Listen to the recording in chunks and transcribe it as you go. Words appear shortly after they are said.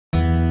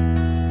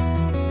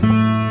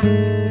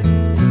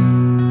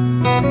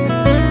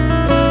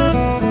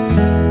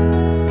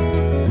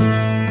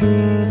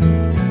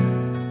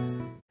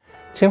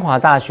清华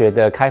大学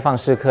的开放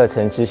式课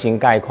程执行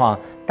概况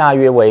大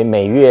约为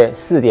每月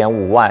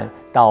4.5万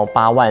到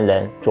8万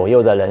人左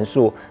右的人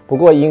数。不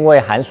过因为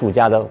寒暑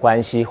假的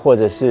关系，或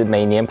者是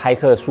每年拍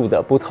课数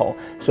的不同，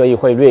所以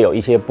会略有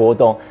一些波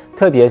动。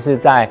特别是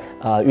在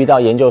遇到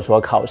研究所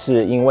考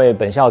试，因为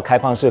本校开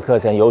放式课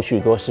程有许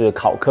多是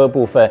考科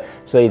部分，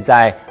所以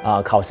在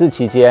考试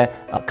期间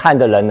看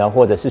的人呢，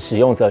或者是使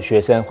用者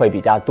学生会比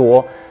较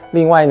多。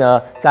另外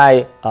呢，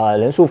在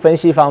人数分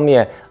析方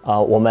面，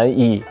我们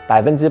以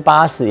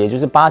80%，也就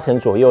是80%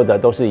左右的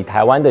都是以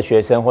台湾的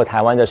学生或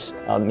台湾的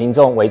民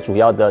众为主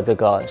要的这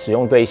个使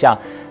用对象。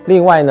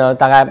另外呢，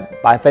大概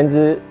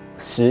10%，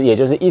也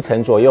就是1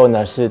成左右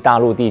呢是大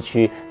陆地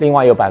区，另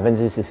外有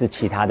10%是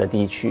其他的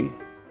地区。